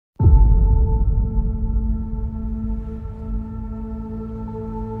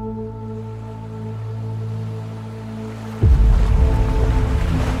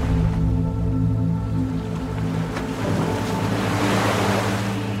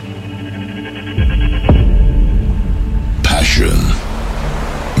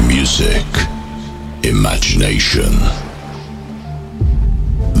destination.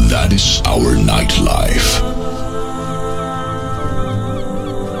 That is our nightlife.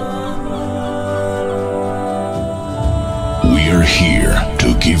 We are here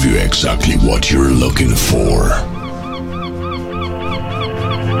to give you exactly what you're looking for.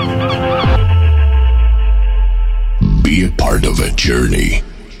 Be a part of a journey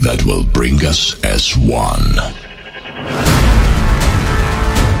that will bring us as one.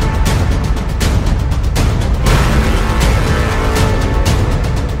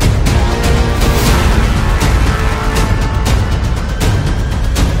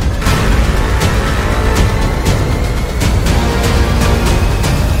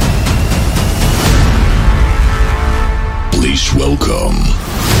 Please welcome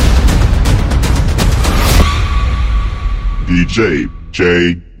DJ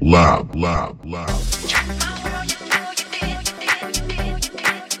JLab.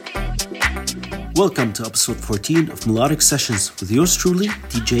 Welcome to episode 14 of Melodic Sessions with yours truly,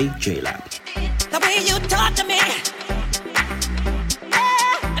 DJ JLab. The way you talk to me.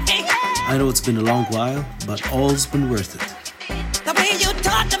 I know it's been a long while, but all's been worth it. The way you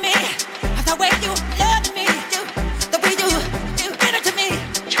talk to me. The way you love me. The way you give it to me.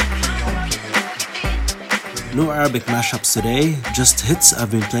 No Arabic mashups today, just hits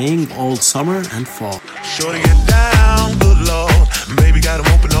I've been playing all summer and fall. Sure to get down, good lord. Baby got 'em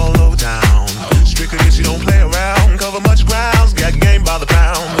open all over town. Strictly this, you don't play around. Cover much grounds, got game by the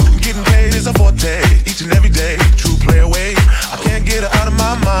pound. Getting paid is a forte, each and every day. True play away, I can't get her out of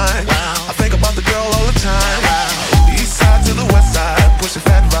my mind. I think about the girl all the time. The east side to the west side, pushing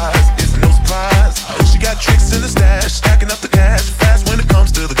fat rides, it's no surprise. She got tricks in the stash, stacking up the cash, fast when it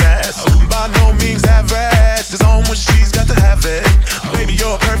comes to the gas. By no means average, it's on when she's got to have it. Baby,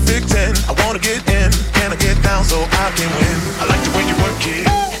 you're a perfect 10, I wanna get in. Can I get down so I can win? I like the way you work it,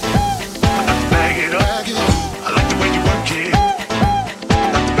 I like to bag it up. I like the way you work it,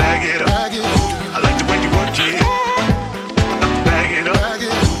 I like to bag it up. I like the way you work it, I like to bag it up.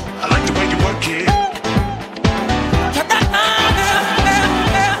 I like the way you work it.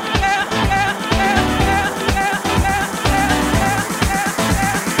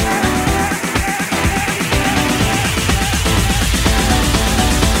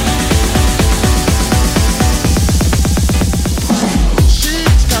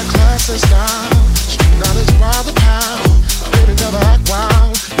 She's got class and style, street knowledge by the pound. Baby never act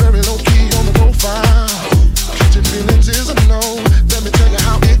wild, very low key on the profile. Catching feelings is a no, let me tell you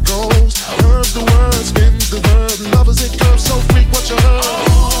how it goes. Curves the word, spins the verb, lovers it curves so freak what you heard.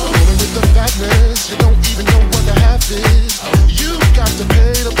 Rolling with the fatness, you don't even know what the half is. You got to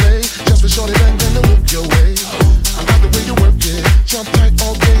pay to play, just for shorty bang bang to look your way. I like the way you work it, jump tight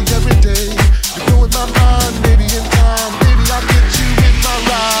all day, every day. You're blowing my mind, maybe in time, baby I'll get you in my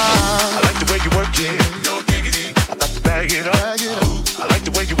ride. I like the way you work it, no diggity. I got to bag it up. I like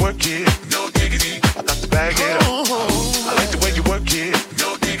the way you work it, no diggity. I got to bag it up. I like the way you work it,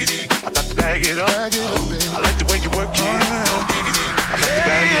 no diggity. I got to bag it up. I like the way you work it, no diggity. I got to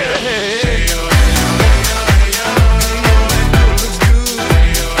bag it up.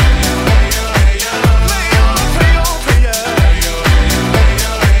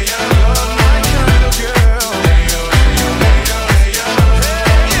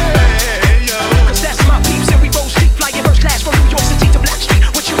 Cause that's my peeps and we roll steep, flying first class from New York City to Blackstreet.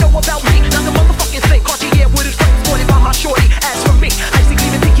 What you know about me? Not the motherfucking thing. Cardi with his friends, sported by my shorty. As for me, I see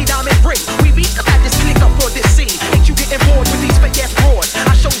clean and pinky diamond ring. We reach the this click up for this scene. Ain't you getting bored with these fake ass broads?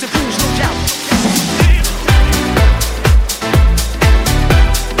 I shows and proves, no doubt.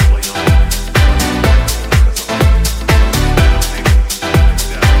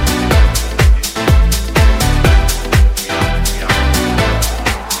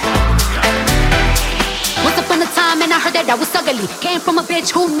 Once upon a time and I heard that I was ugly. Came from a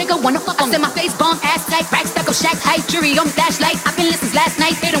bitch who nigga wanna fuck on. I said my face bomb, ass tight, rack stuck up, shack height, jury on flashlight. I've been listening last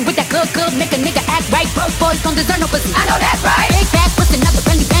night, hit him with that good, make a nigga act right. Broke boys don't deserve no pussy. I know that's right. Big back, pussy, another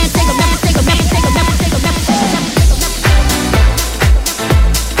friendly band. Take a member, take a member, take a member, take a member, take a member, take a member.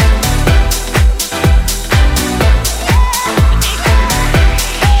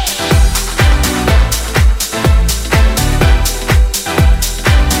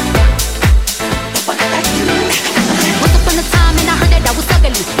 Once upon a time and I heard that I was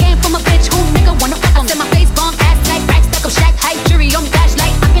ugly. Came from a bitch who nigga wanna fuck on. Said my face bomb, ass tight, rack stuck up, shack height, jury on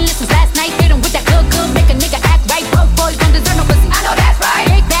flashlight. I've been listening last night, hit him with that good, make a nigga act right. Broke boys don't deserve no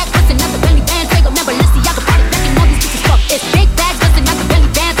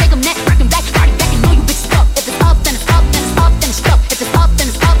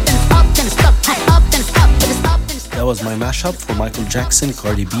was my mashup for Michael Jackson,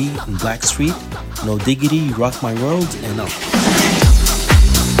 Cardi B, and Blackstreet. No Diggity, Rock My World, and Up.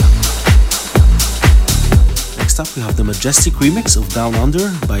 Next up, we have the Majestic remix of Down Under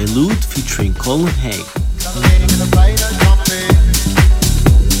by Luude featuring Colin Hay.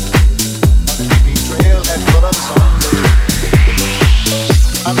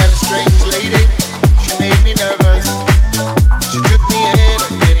 I met a strange lady, she made me nervous. She took me in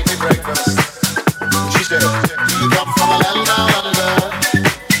and gave me breakfast. She said, do you come from a land down under?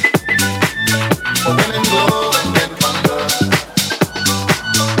 For women go and men thunder.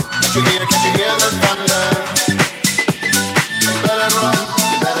 Can't you hear the thunder? You better run,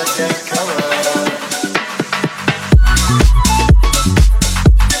 you better take cover.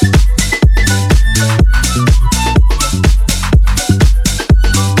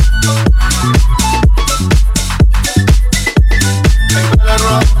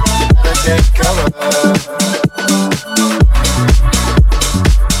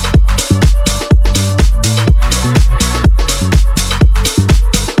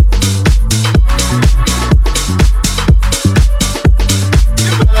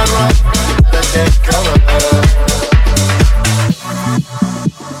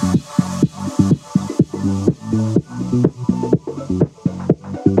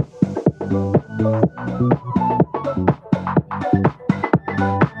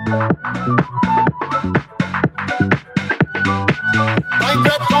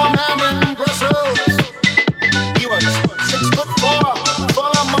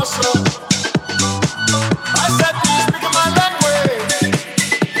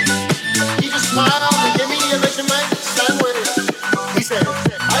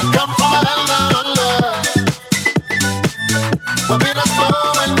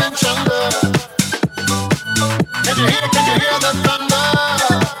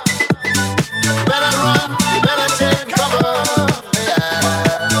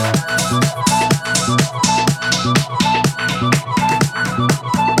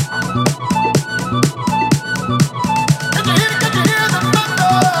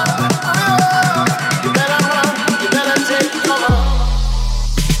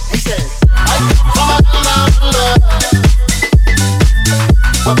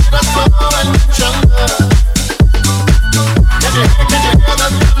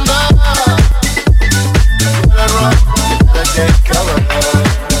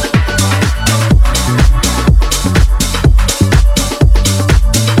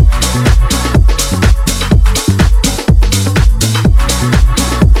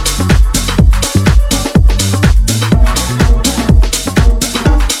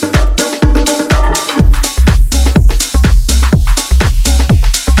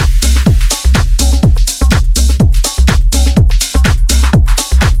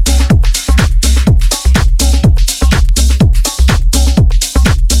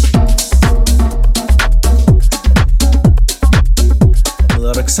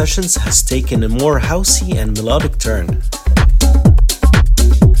 Sessions has taken a more housey and melodic turn.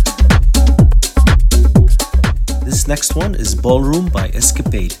 This next one is Ballroom by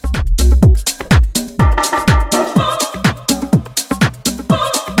Escapade.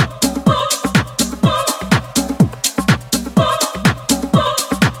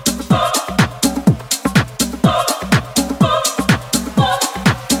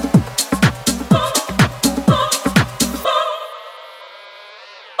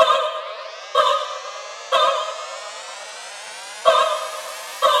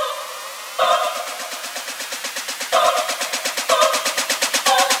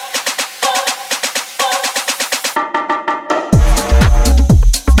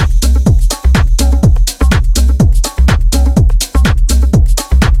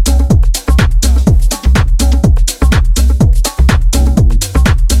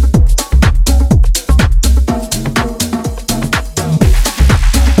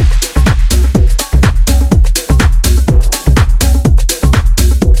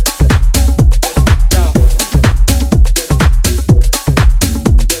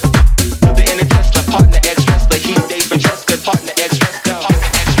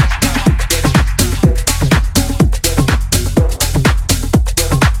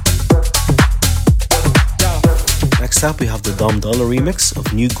 Next up, we have the Dolla remix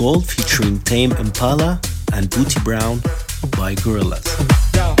of New Gold featuring Tame, Impala, and Bootie Brown by Gorillaz.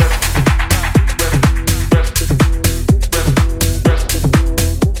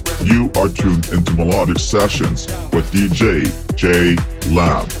 You are tuned into Melodic Sessions with DJ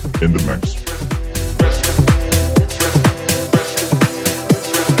JLab in the mix.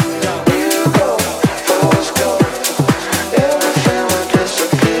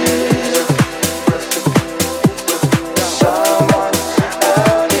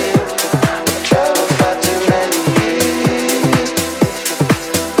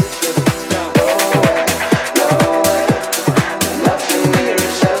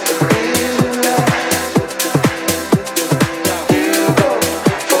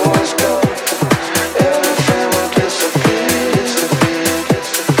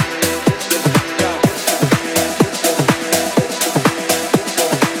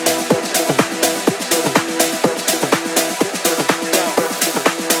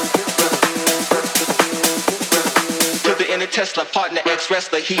 Tesla, partner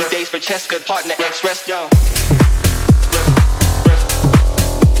ex-wrestler. He dates for Cheska, partner ex-wrestler.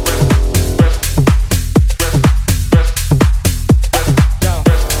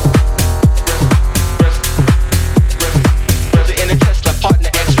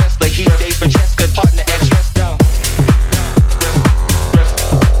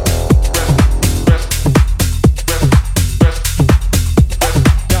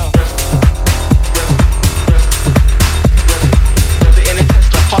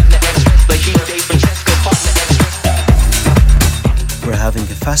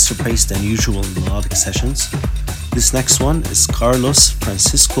 Faster pace than usual in melodic sessions. This next one is Carlos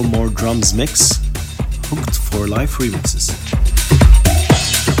Francisco More Drums Mix, Hooked for Life Remixes.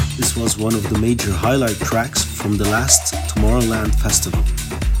 This was one of the major highlight tracks from the last Tomorrowland festival.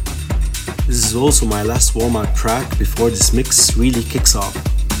 This is also my last warm-up track before this mix really kicks off.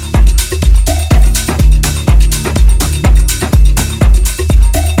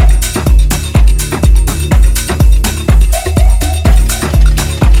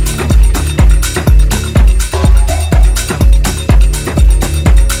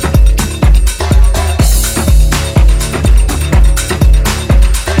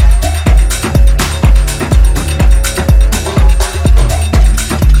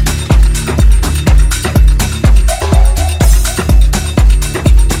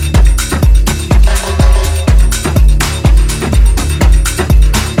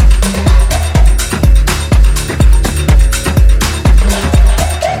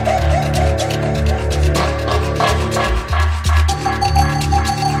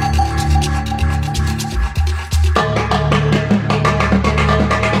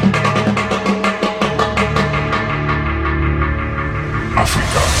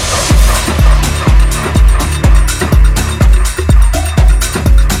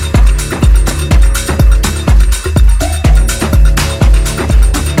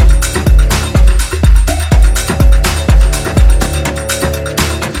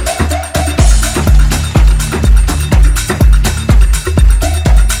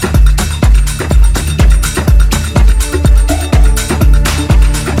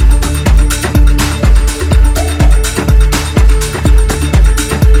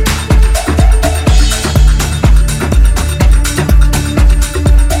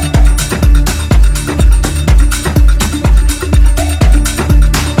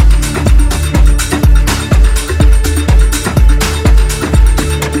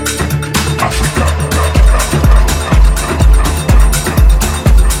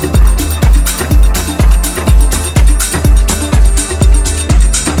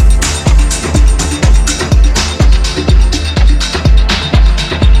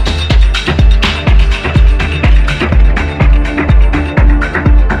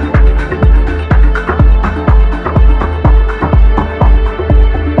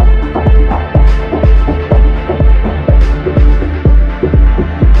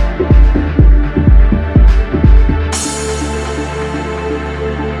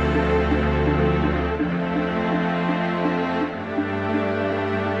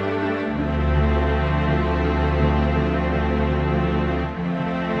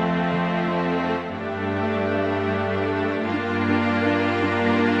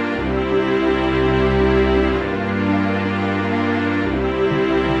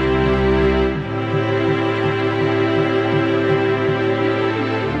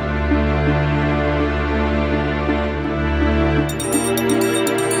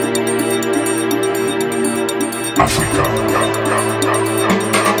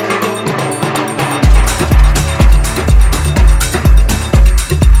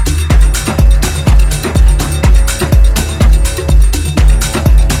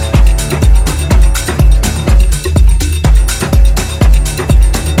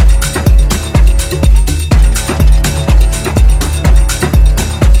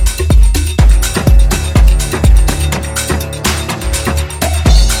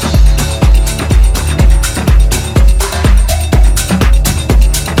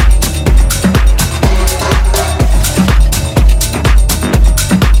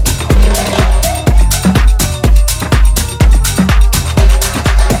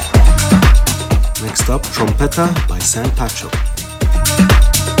 Trompeta by Pacho.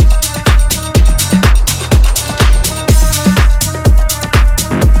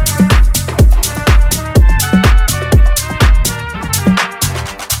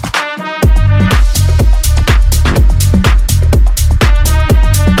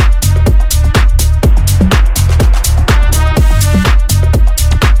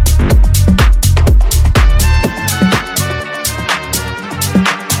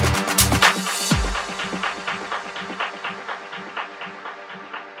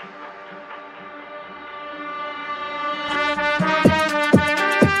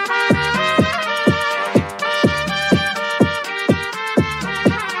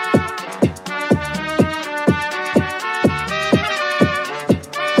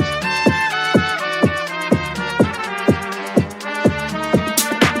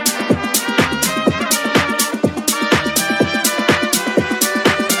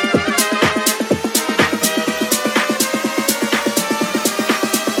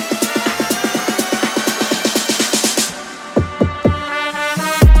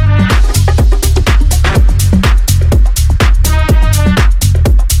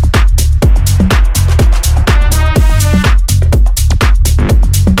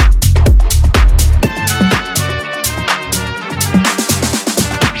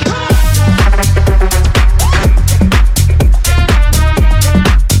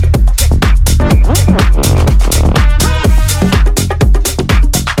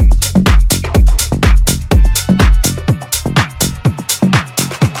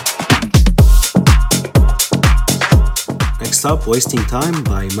 Next up, Wasting Time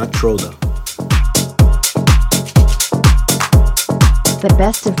by Matroda. The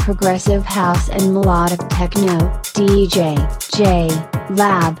best of progressive house and melodic techno, DJ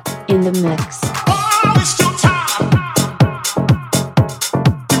JLab in the mix.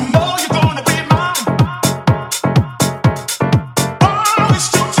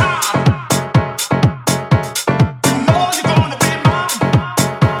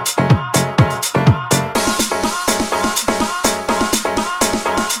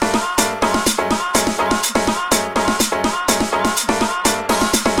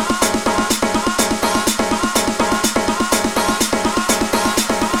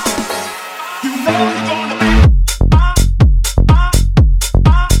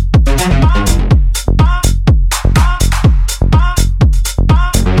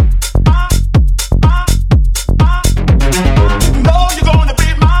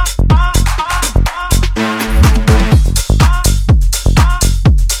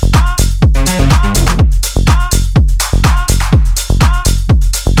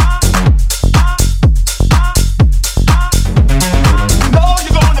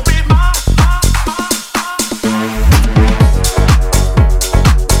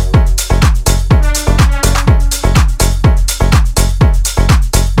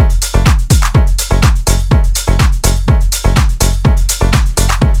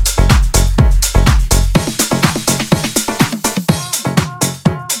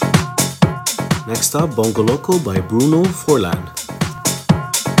 Next up, Bongoloco by Bruno, Furlan.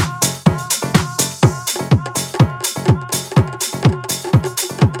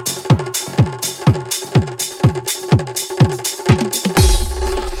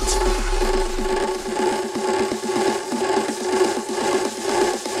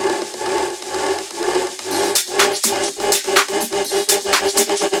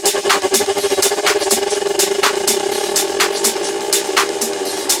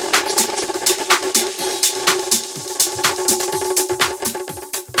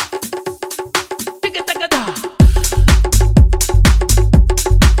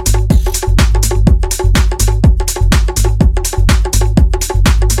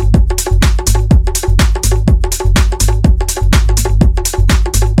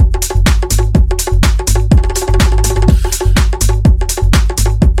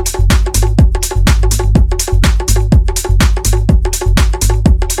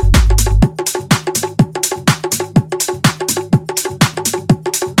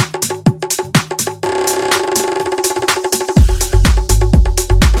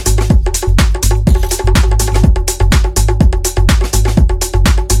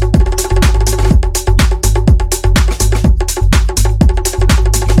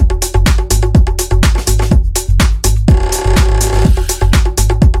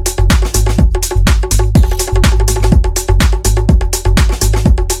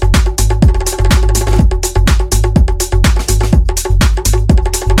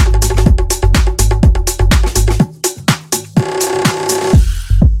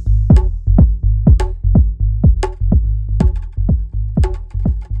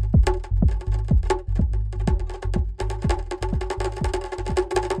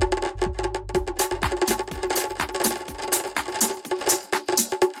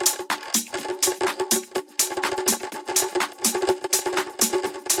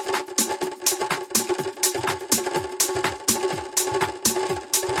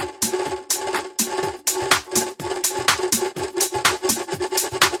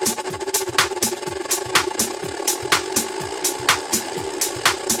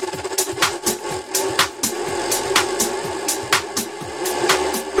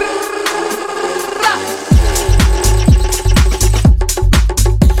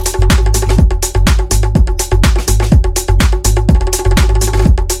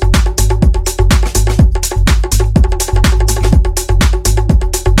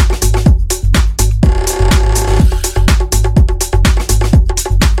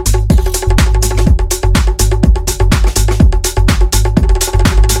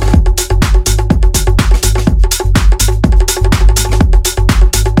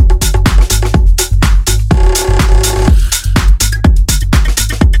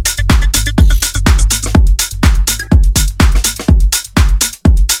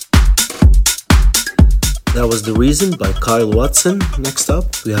 That was The Reason by Kyle Watson. Next up,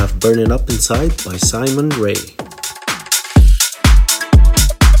 we have Burnin' Up Inside by Simon Ray.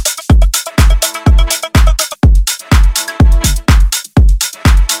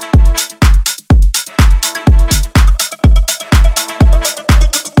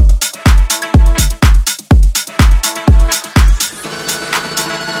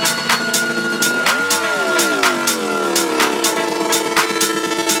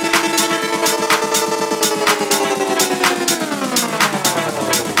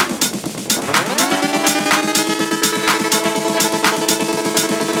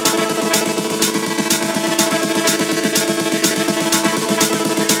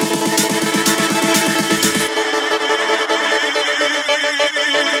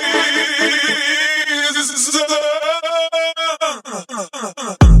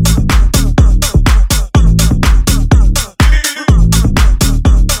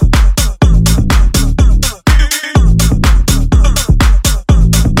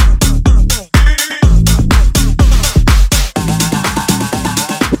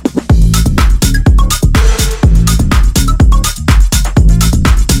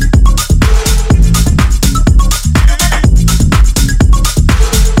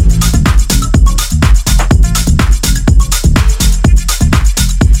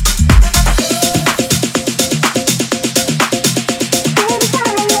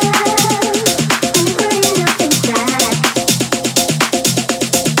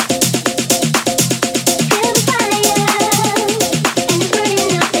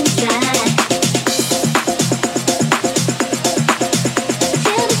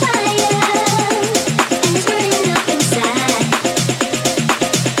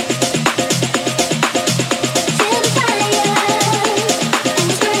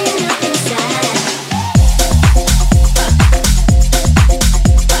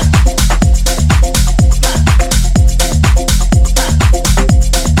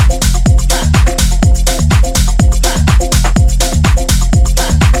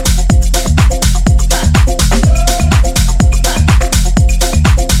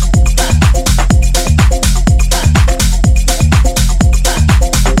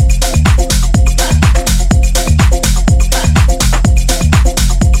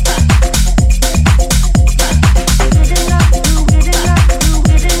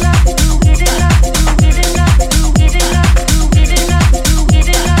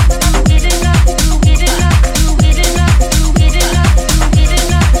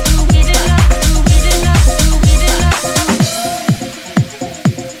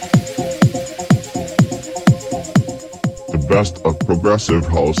 progressive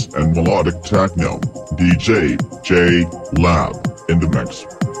house and melodic techno. DJ JLab in the mix.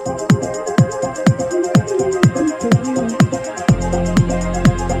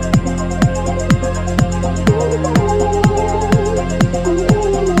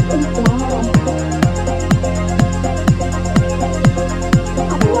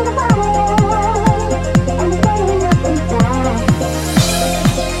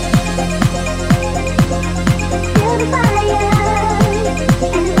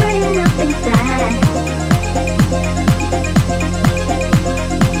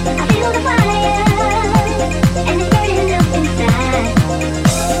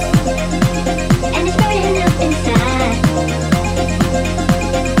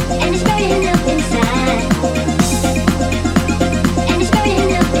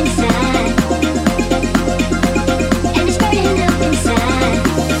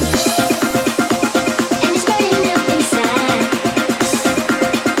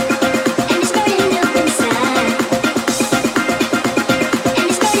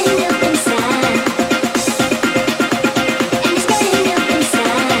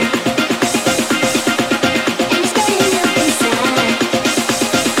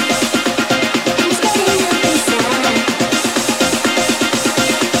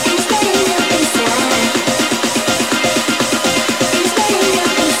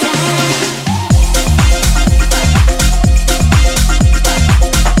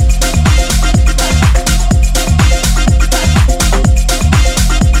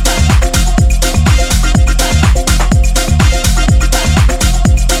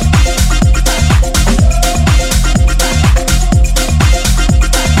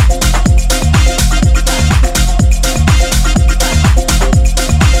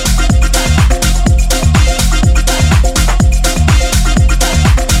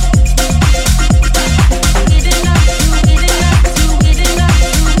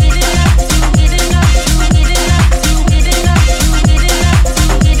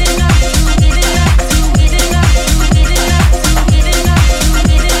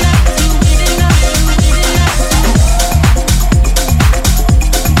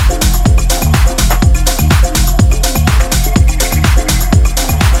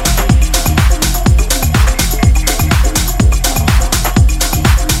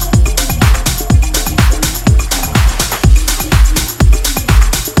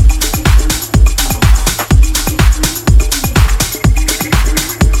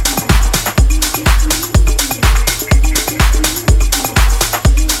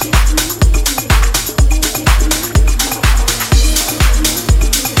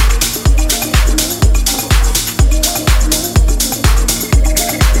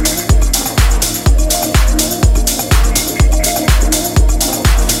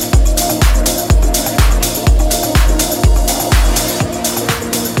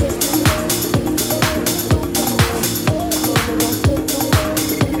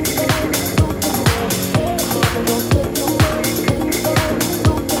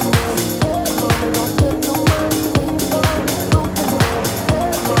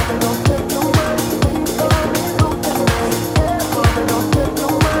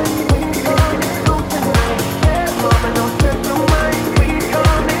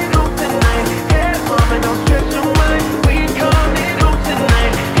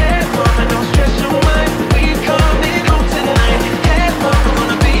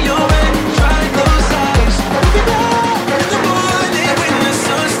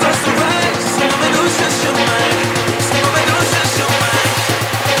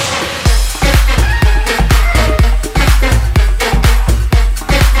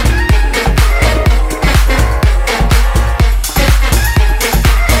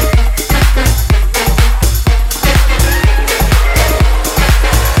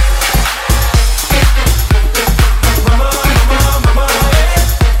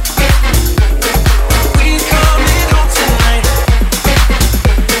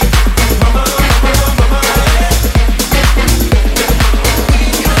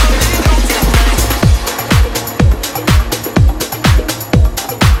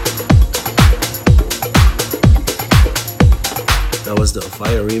 was the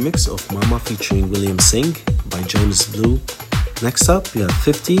offaiah remix of Mama featuring William Singe by Jonas Blue. Next up, we have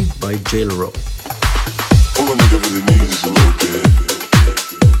 50 by JLRO. All a nigga really needs is a little bit.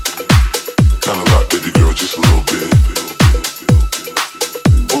 Kinda like baby girl, just a little bit.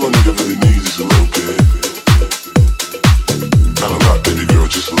 All a nigga really needs is a little bit. Kinda like baby girl,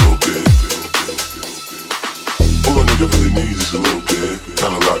 just a little bit. All a nigga really needs is a little bit.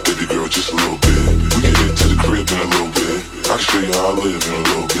 Kinda like baby girl, just a little bit. We get into the crib in a little bit. I can show you how I live in a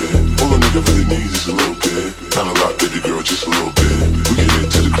little bit. All a nigga really needs is a little bit. Kinda like baby girl, just a little bit.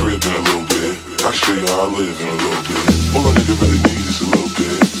 how I live in a little bit. All a nigga really needs is a little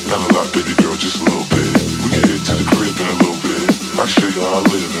bit. Not a lot, baby girl, just a little bit. We can head to the crib in a little bit. I'll show you how I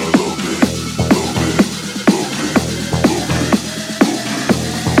live in a little bit. Little bit, little bit, little bit,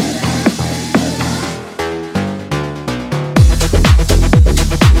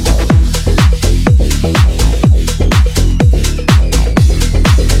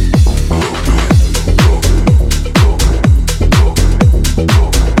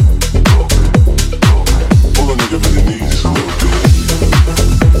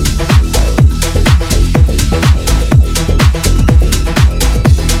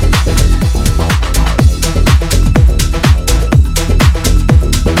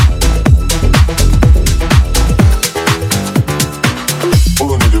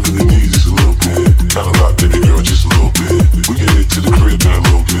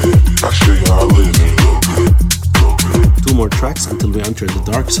 The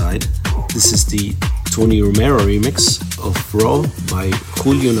dark side. This is the Tony Romero remix of Raw by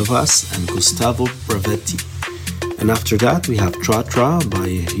Julio Navas and Gustavo Bravetti. And after that we have Tra Tra by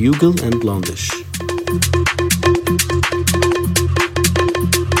Hugel and Blondish.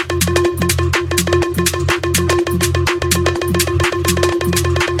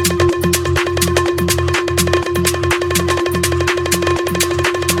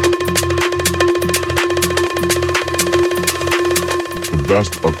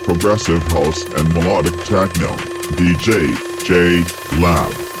 Best of progressive house and melodic techno. DJ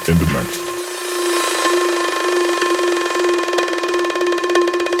JLab in the mix.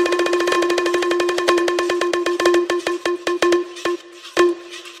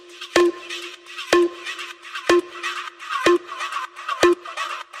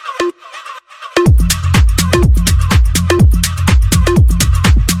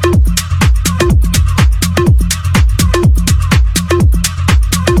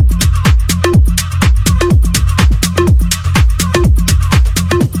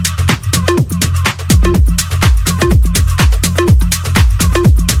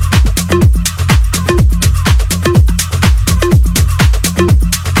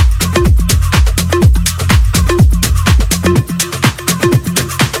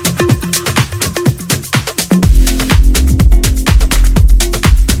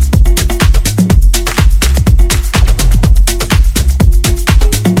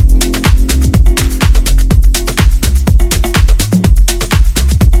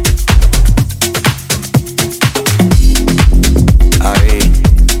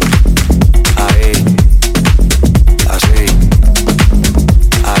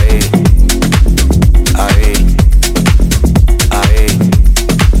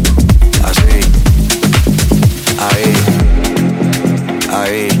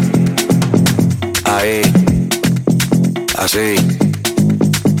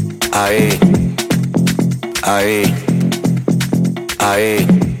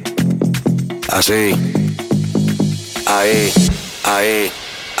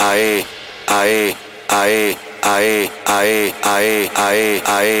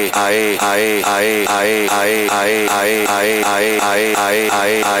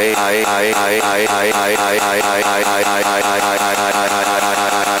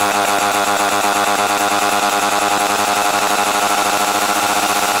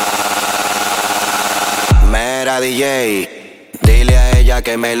 Mera DJ, dile a ella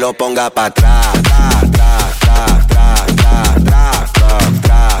que me lo ponga pa' atrás.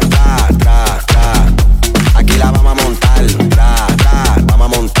 Aquí la vamos a montar, vamos a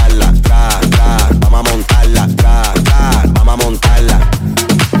montarla, vamos a montarla, vamos a montarla.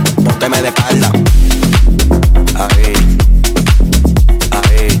 Pónteme de espalda. Ahí,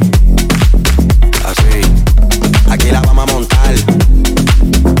 ahí, así. Aquí la vamos a montar.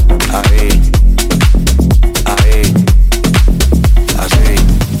 Ahí, ahí,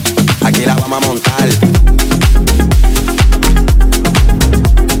 así. Aquí la vamos a montar.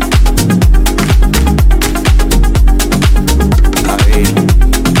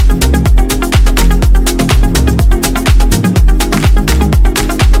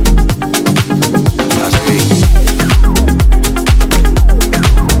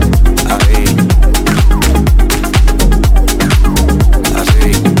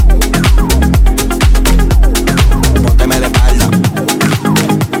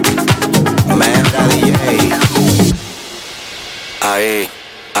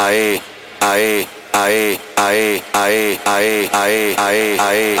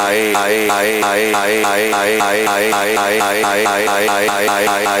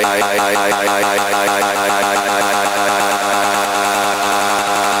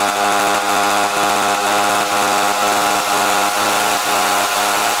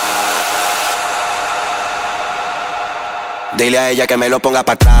 Dile a ella que me lo ponga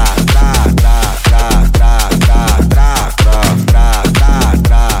pa' atrás. Tra, tra, tra, tra, tra, tra, tra, tra, tra,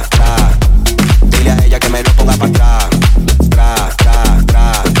 tra, tra. Dile a ella que me lo ponga pa' atrás. Tra, tra,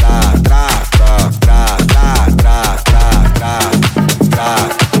 tra, tra, tra, tra, tra, tra, tra, tra, tra.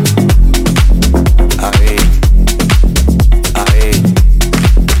 Ahí, ahí,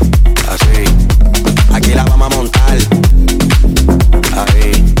 así. Aquí la vamos a montar. Ahí,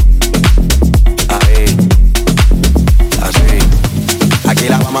 ahí, así. Aquí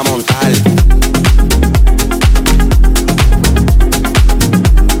la vamos a montar.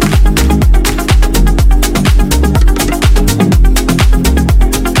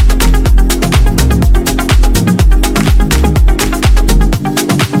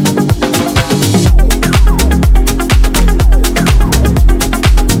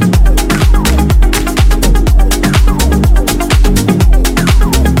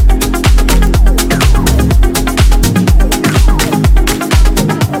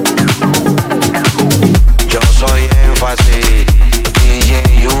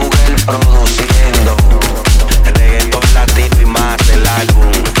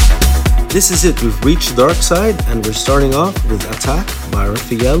 This is it, we've reached Dark Side and we're starting off with Attack by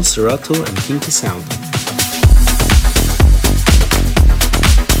Raphael, Serato and Kinky Sound.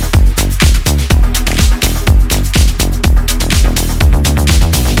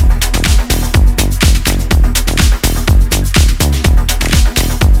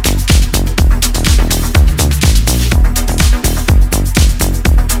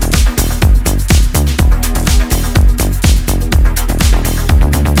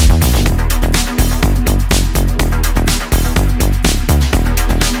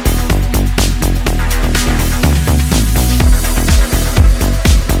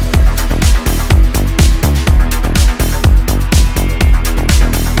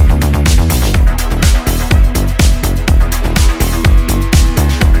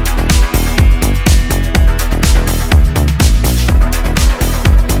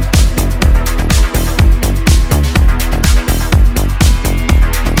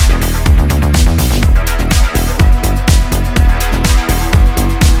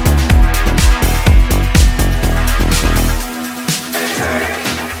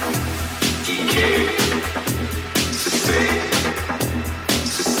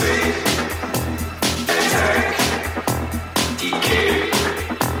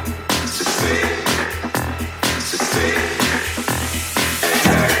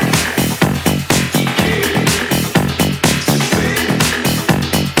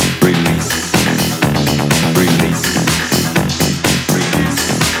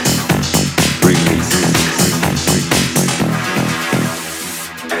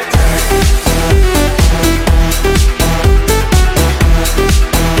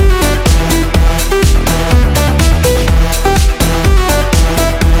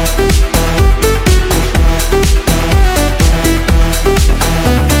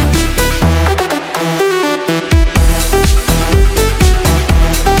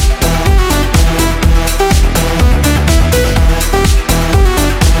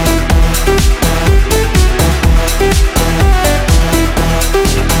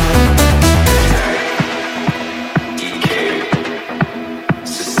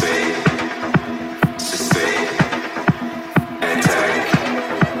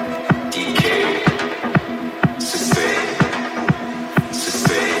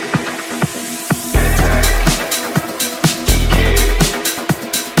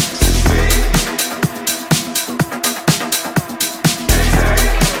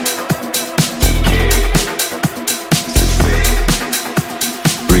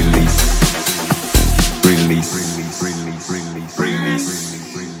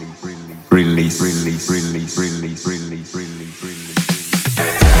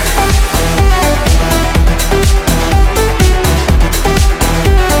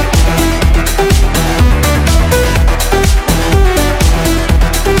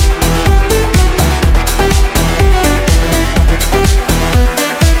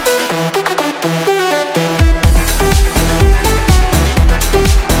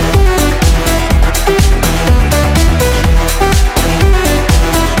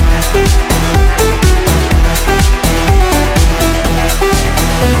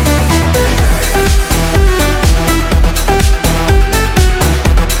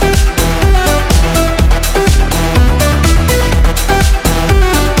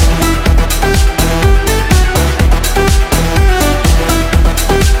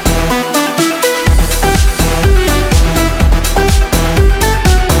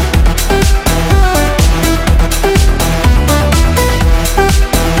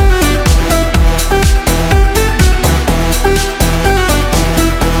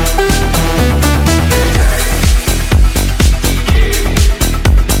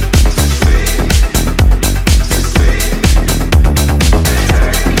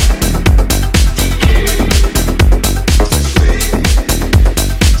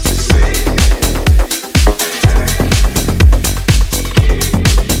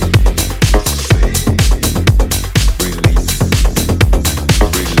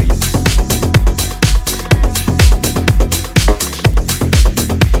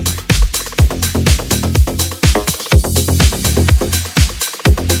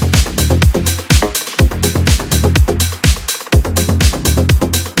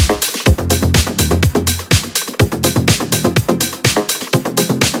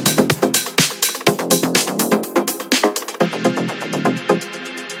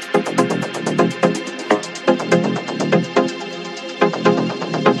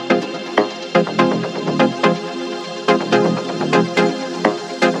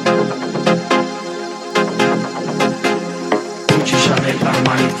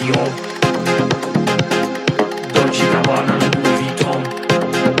 Dior, Dolce Gabbana, Louis Vuitton,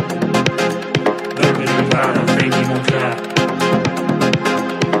 Burberry, Prada, Fendi, Moncler,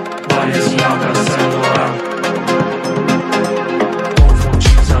 Balenciaga, Saint Laurent, Tom Ford,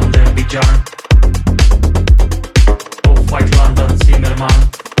 Jeans and Abidjan, Off-White, London, Zimmerman,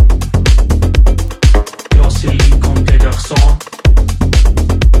 Yossi, Lincoln, des garçons,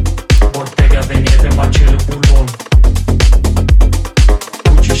 Bottega Veneta, Marcello Bullon,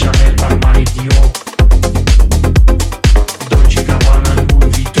 Gucci, Chanel, Armani, Dior, Dolce Gabbana,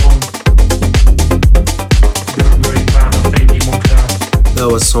 Louis Vuitton, Burberry, Prada, Fendi, Moncler. That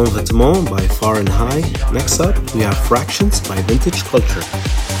was Son Vêtements by Far&High. Next up, we have Fractions by Vintage Culture.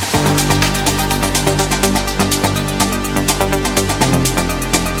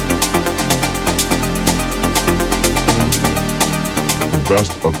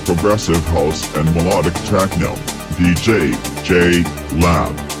 Best of progressive house and melodic techno. DJ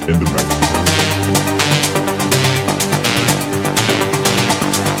JLab in the mix.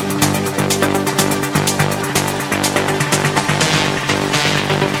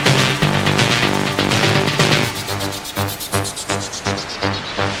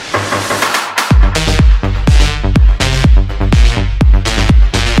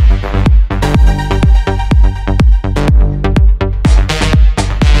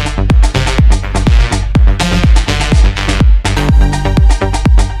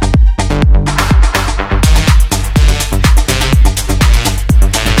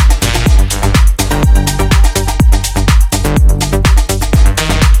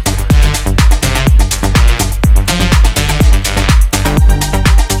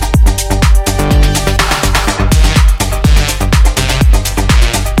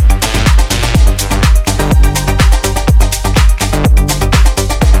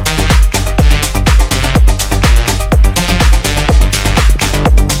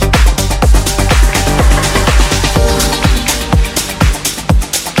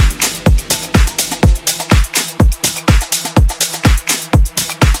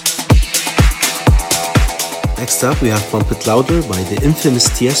 Next up, we have Pump It Louder by the infamous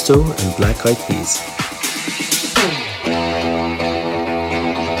Tiesto and Black Eyed Peas.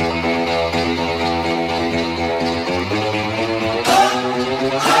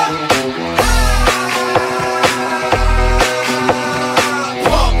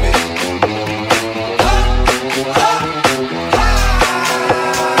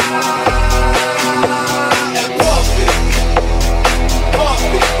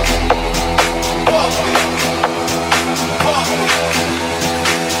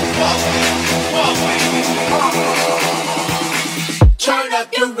 Turn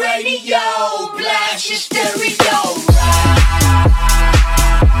up the radio, blast your stereo.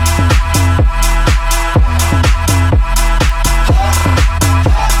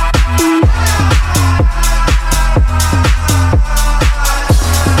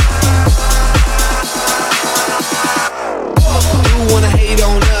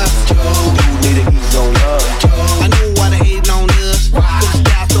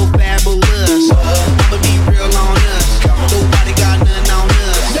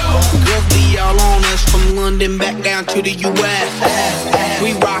 Back down to the US.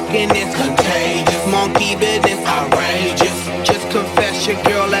 We rockin' this contagious, monkey business outrageous. Just confess your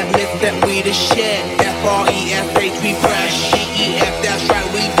girl admits that we the shit. FRESH, we fresh. GEF, that's right,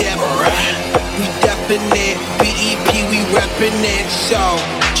 we different. We definite. BEP, we reppin' it. So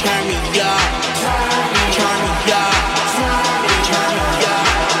turn me up, turn me up, turn me up.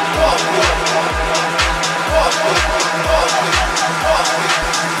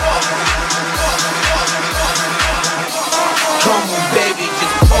 Come on, baby,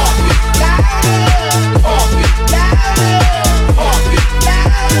 just pump it, pump it, pump it, pump it,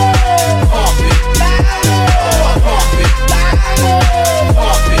 pump it,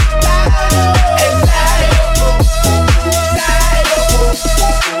 pump it, and light up,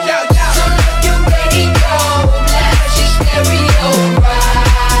 turn up your radio, blast your stereo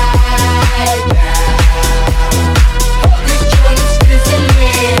right now. This Jonas is in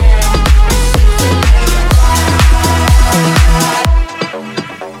there.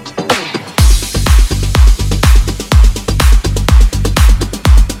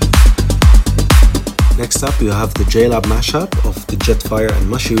 Next up, you have the JLab mashup of the Jetfire and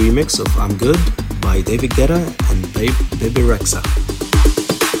Mushy remix of I'm Good by David Guetta and Baby Rexha.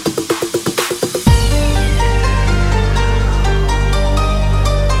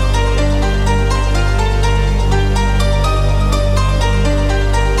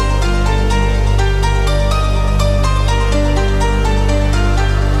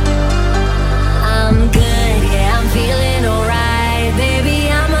 I'm good, yeah, I'm feeling alright. Baby,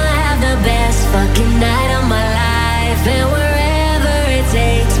 I'm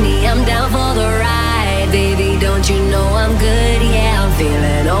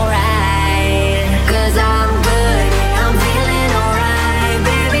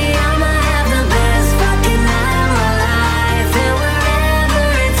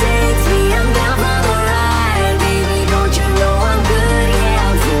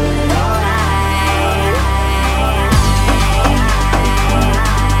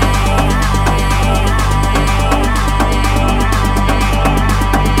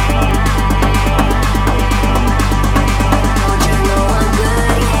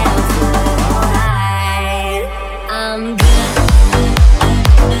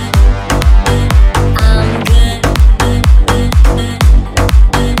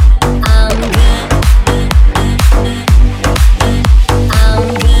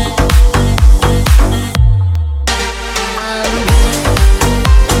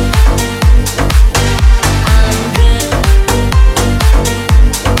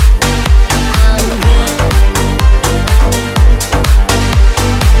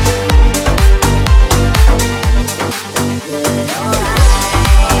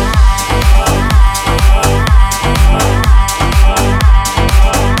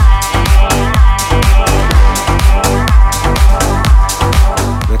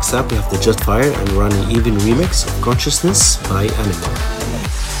Next up, we have the Jetfire and Ronnie Even remix of Consciousness by Animal.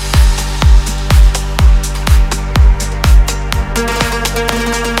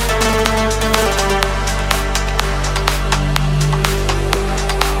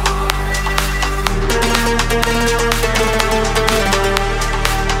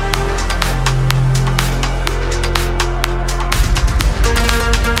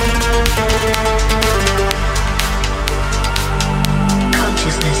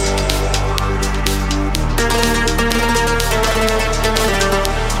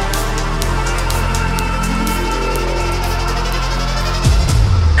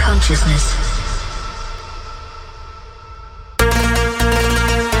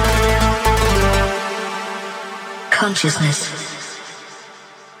 Consciousness.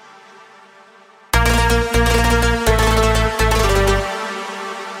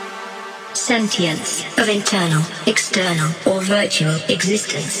 Sentience of internal, external, or virtual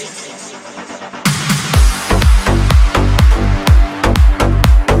existence.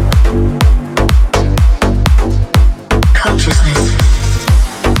 Consciousness.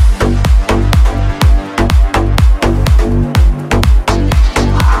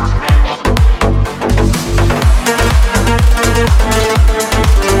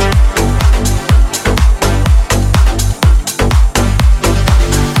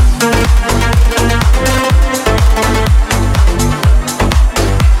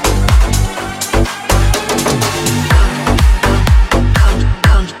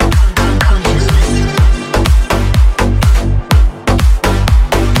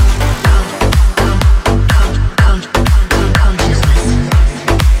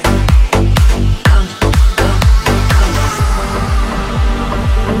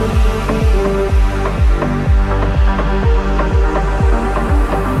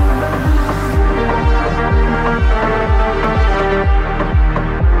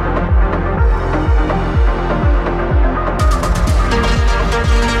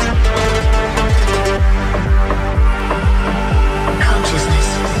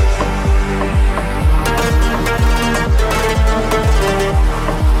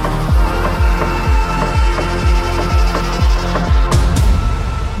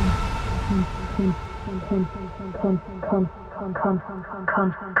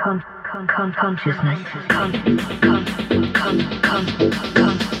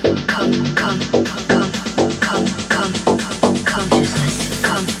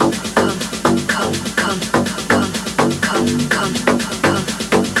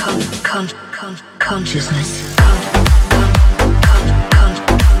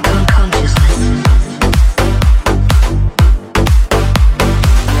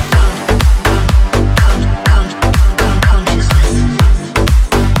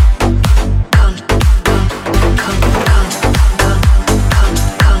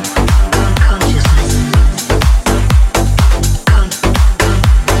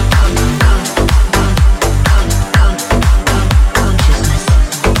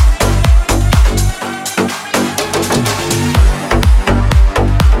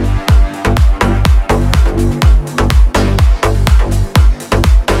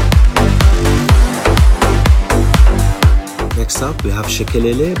 Up, we have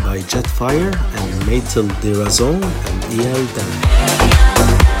Shekelele by Jetfire and Metal de Razon and EL Dan.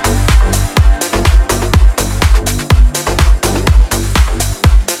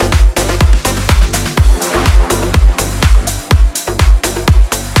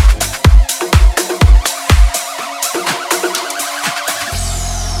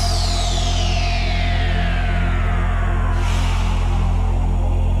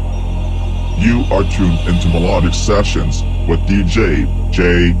 You are tuned into Melodic Sessions with DJ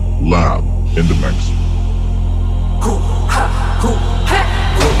JLab in the mix.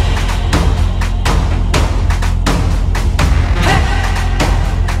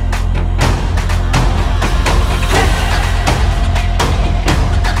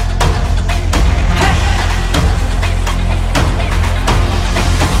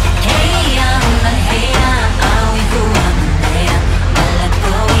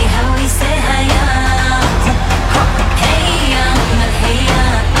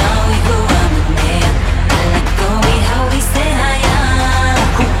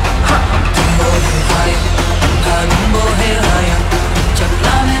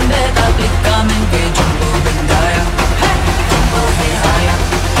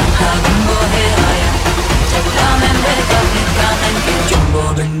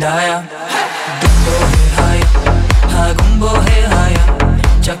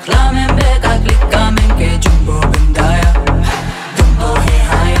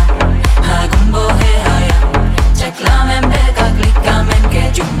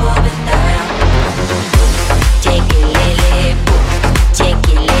 Jumbo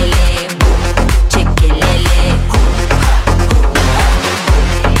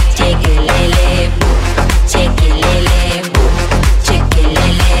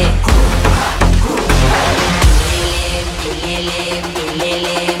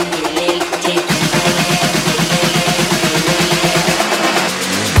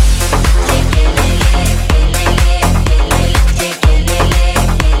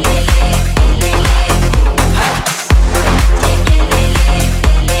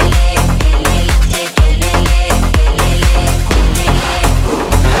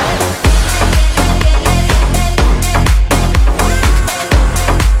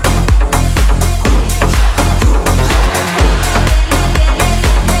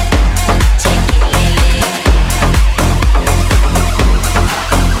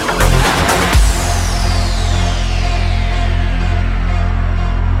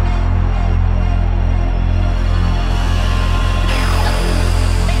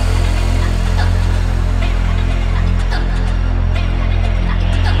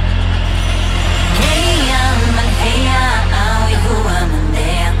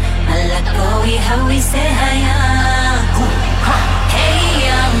say hiya. Hey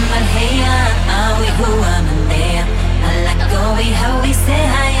man, hey we who I'm in there. I like go we how we say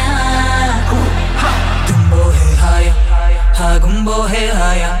hiya. Gumbo hey hiya, ha gumbo hey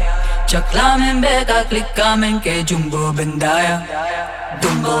hiya. Chakla men beka klikka men ke jumbo bendaya.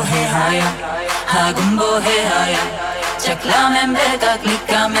 Gumbo hey hiya, ha gumbo hey hiya. Chakla men beka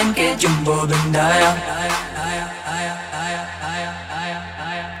klikka men ke jumbo bendaya.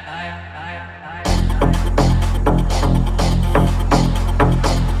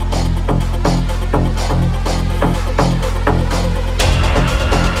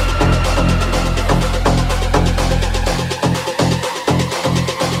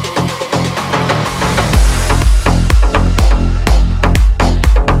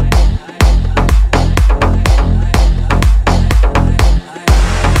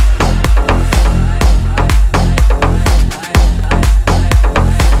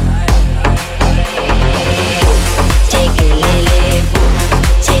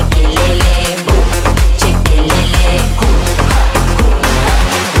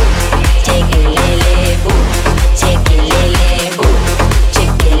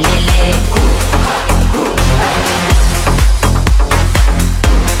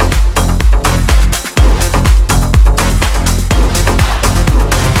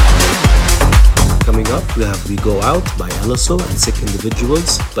 We Go Out by LSO and Sick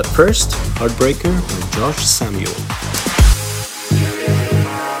Individuals, but first, Heartbreaker by Josh Samuel.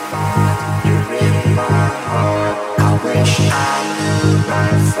 You're in my heart. I wish I knew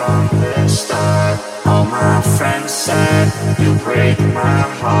right from the start. All my friends said you break my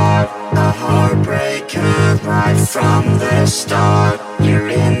heart. A heartbreaker right from the start. You're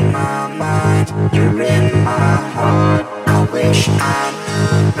in my mind, you're in my heart. I wish I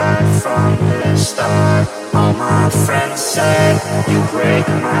knew right from the start. All my friends said you break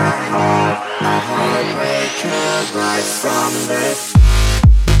my heart. A heartbreaker right from the start.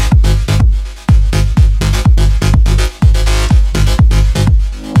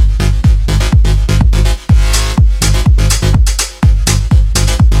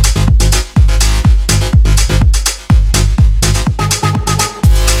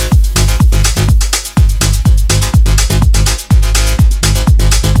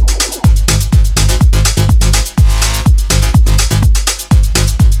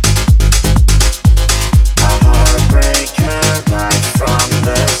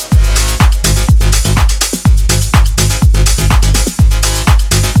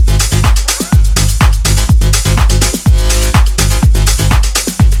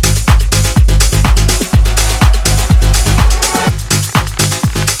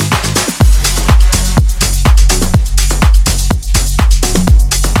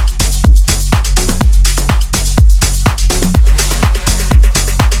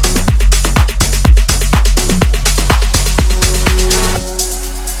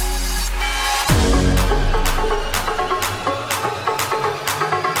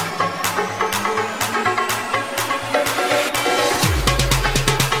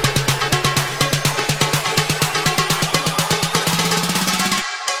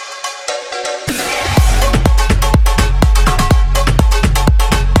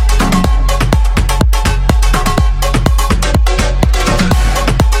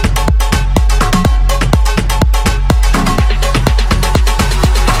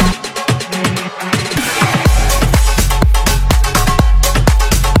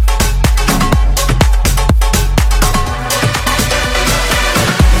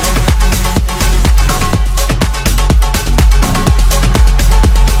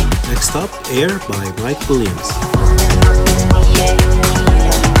 Air by Mike Williams.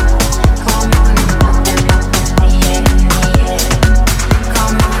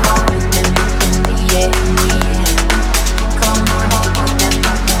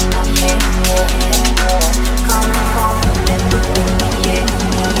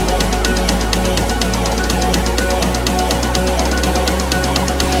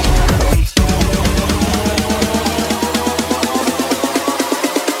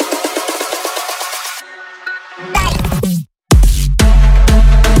 Bye.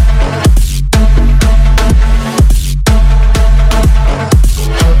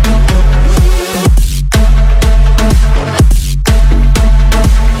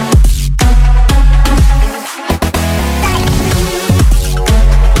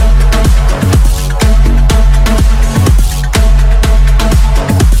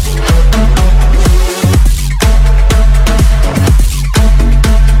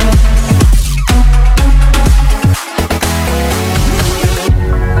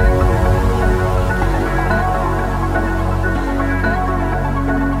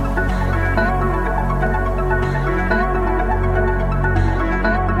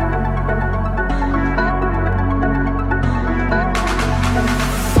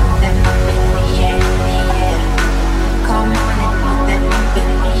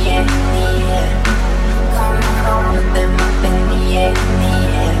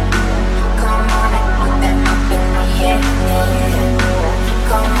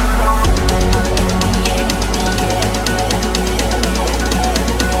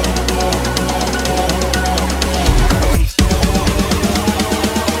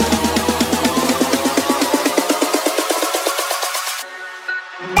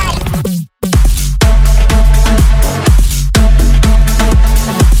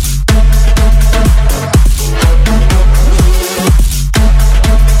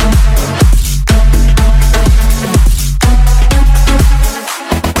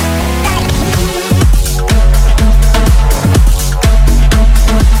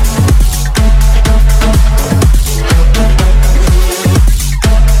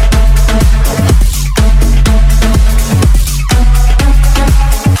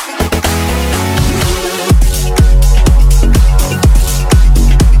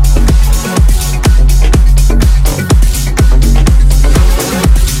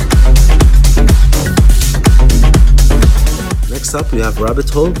 Next up, we have Rabbit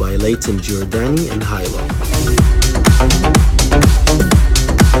Hole by Leighton Giordani and Hilo.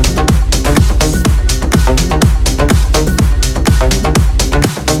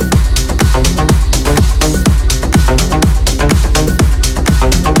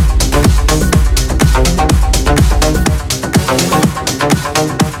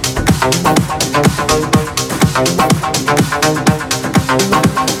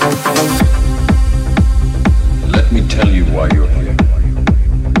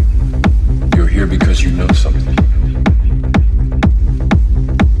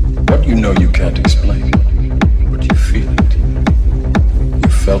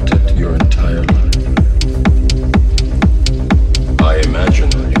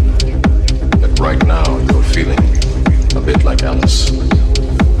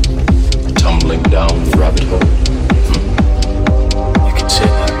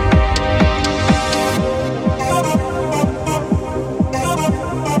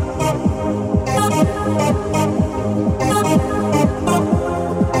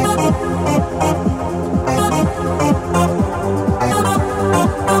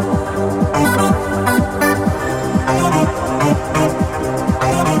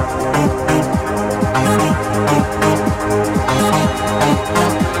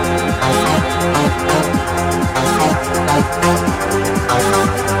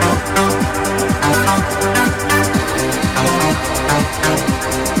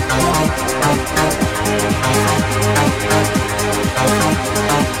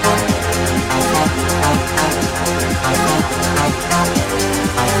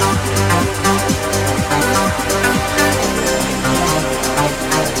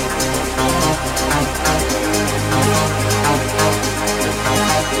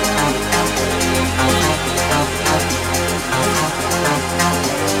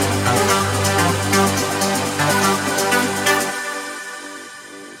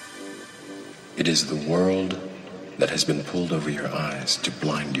 It is the world that has been pulled over your eyes to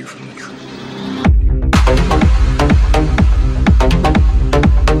blind you from the truth.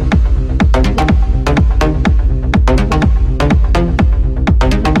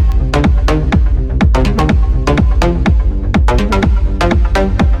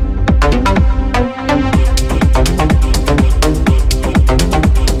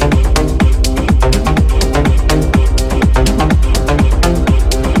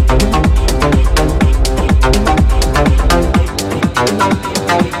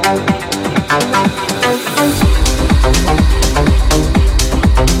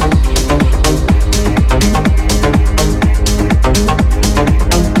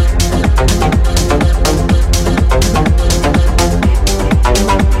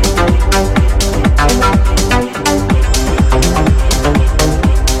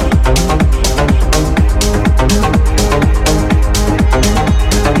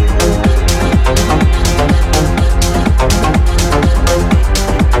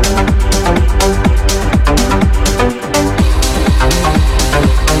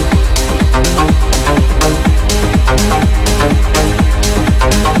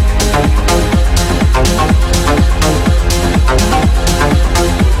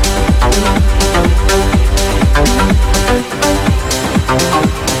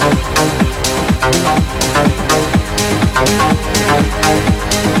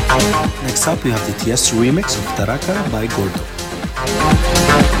 We have the Tiesto remix of Taraka by Gordo.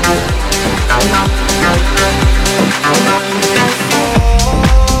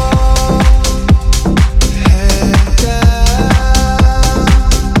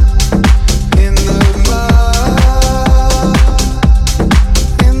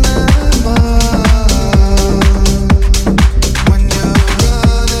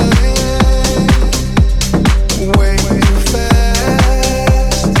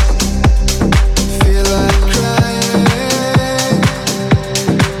 Feel like crying.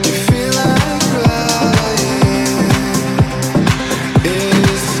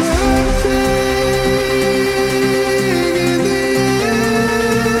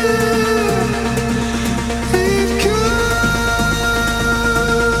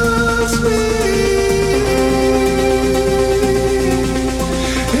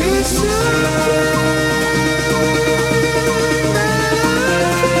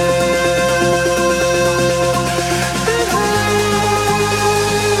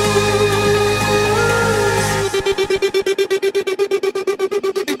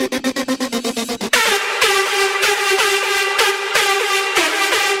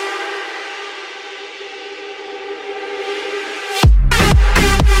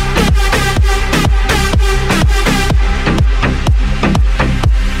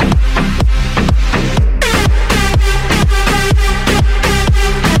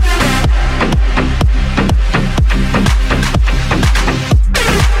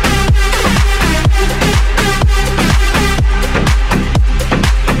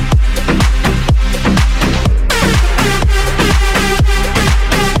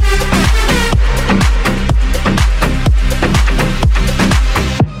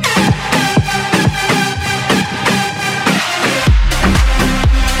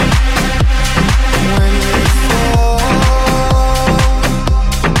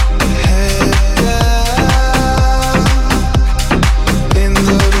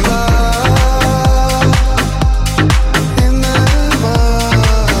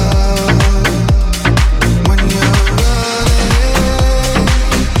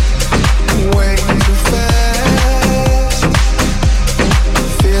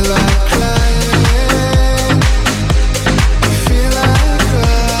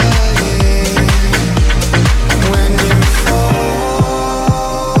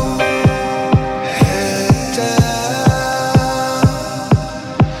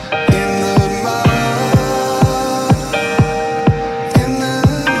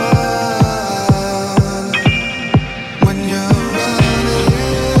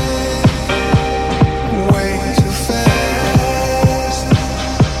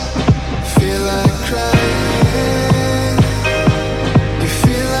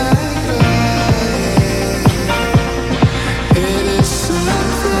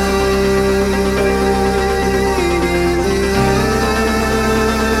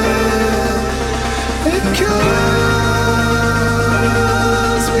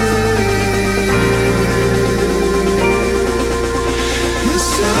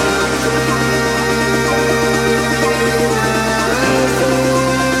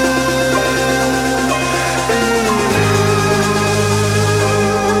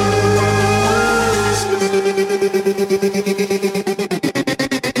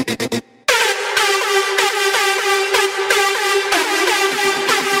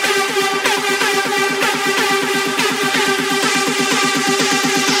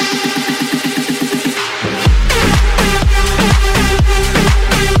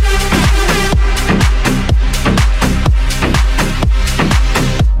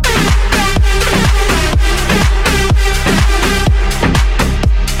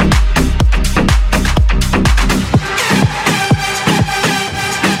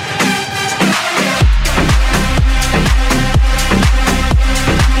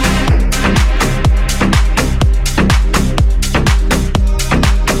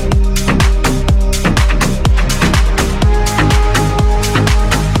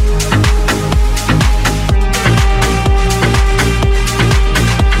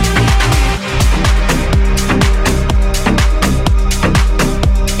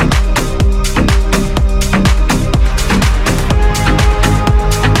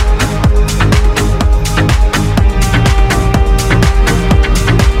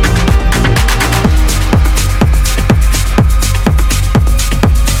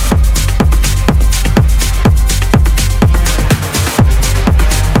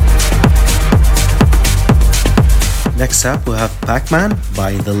 Next up, we have Pac-Man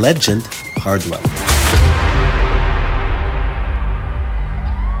by the legend Hardwell.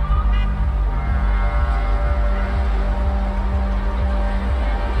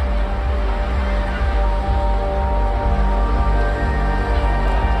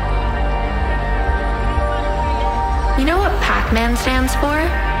 You know what Pac-Man stands for?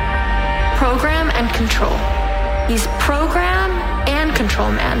 Program and control. He's program and control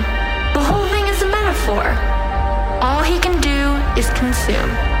man. The whole thing is a metaphor. All he can do is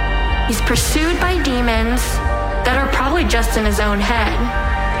consume. He's pursued by demons that are probably just in his own head.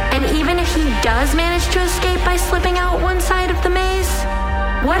 And even if he does manage to escape by slipping out one side of the maze,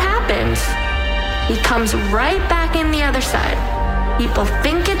 what happens? He comes right back in the other side. People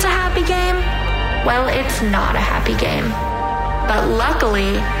think it's a happy game. Well, it's not a happy game. But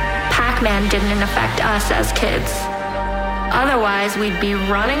luckily, Pac-Man didn't affect us as kids. Otherwise, we'd be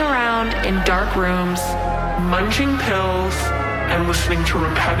running around in dark rooms, munching pills, and listening to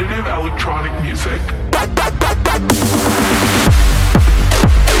repetitive electronic music.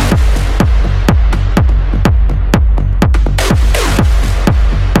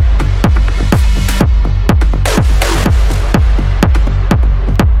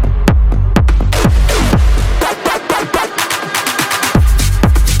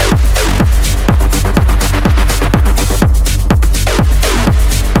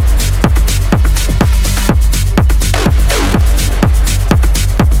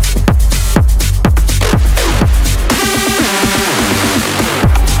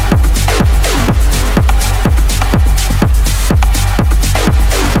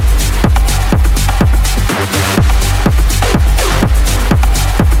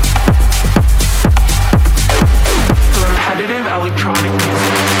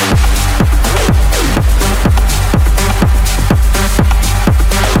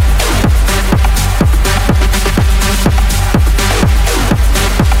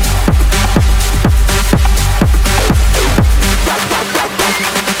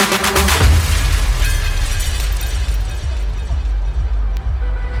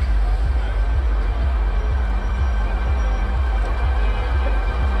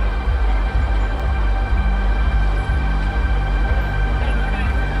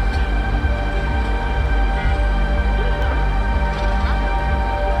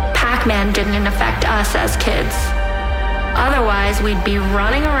 Pac-Man didn't affect us as kids. Otherwise, we'd be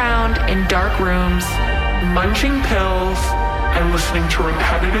running around in dark rooms, munching pills, and listening to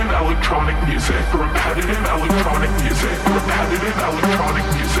repetitive electronic music. Repetitive electronic music. Repetitive electronic music. Repetitive electronic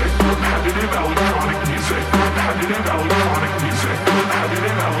music. Repetitive electronic music. Repetitive electronic music.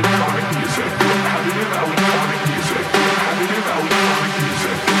 Repetitive electronic music. Repetitive electronic music. Repetitive electronic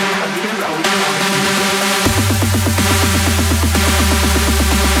music.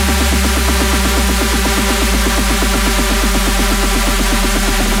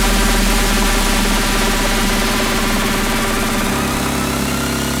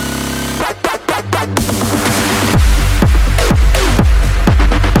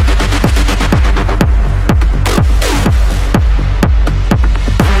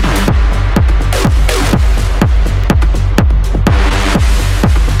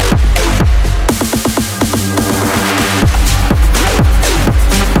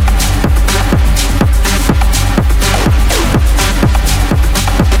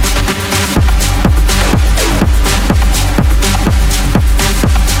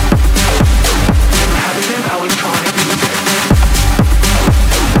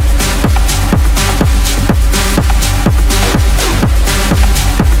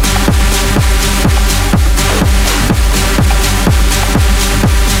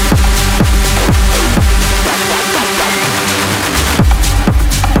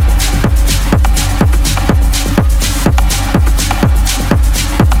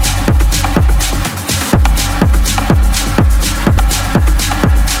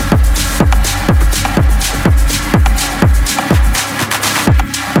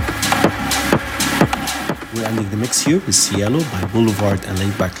 Here with Cielo by Boulevard and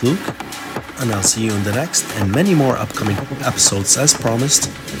Laidback Luke, and I'll see you in the next and many more upcoming episodes as promised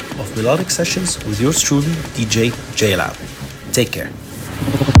of Melodic Sessions with yours truly, DJ JLab. Take care.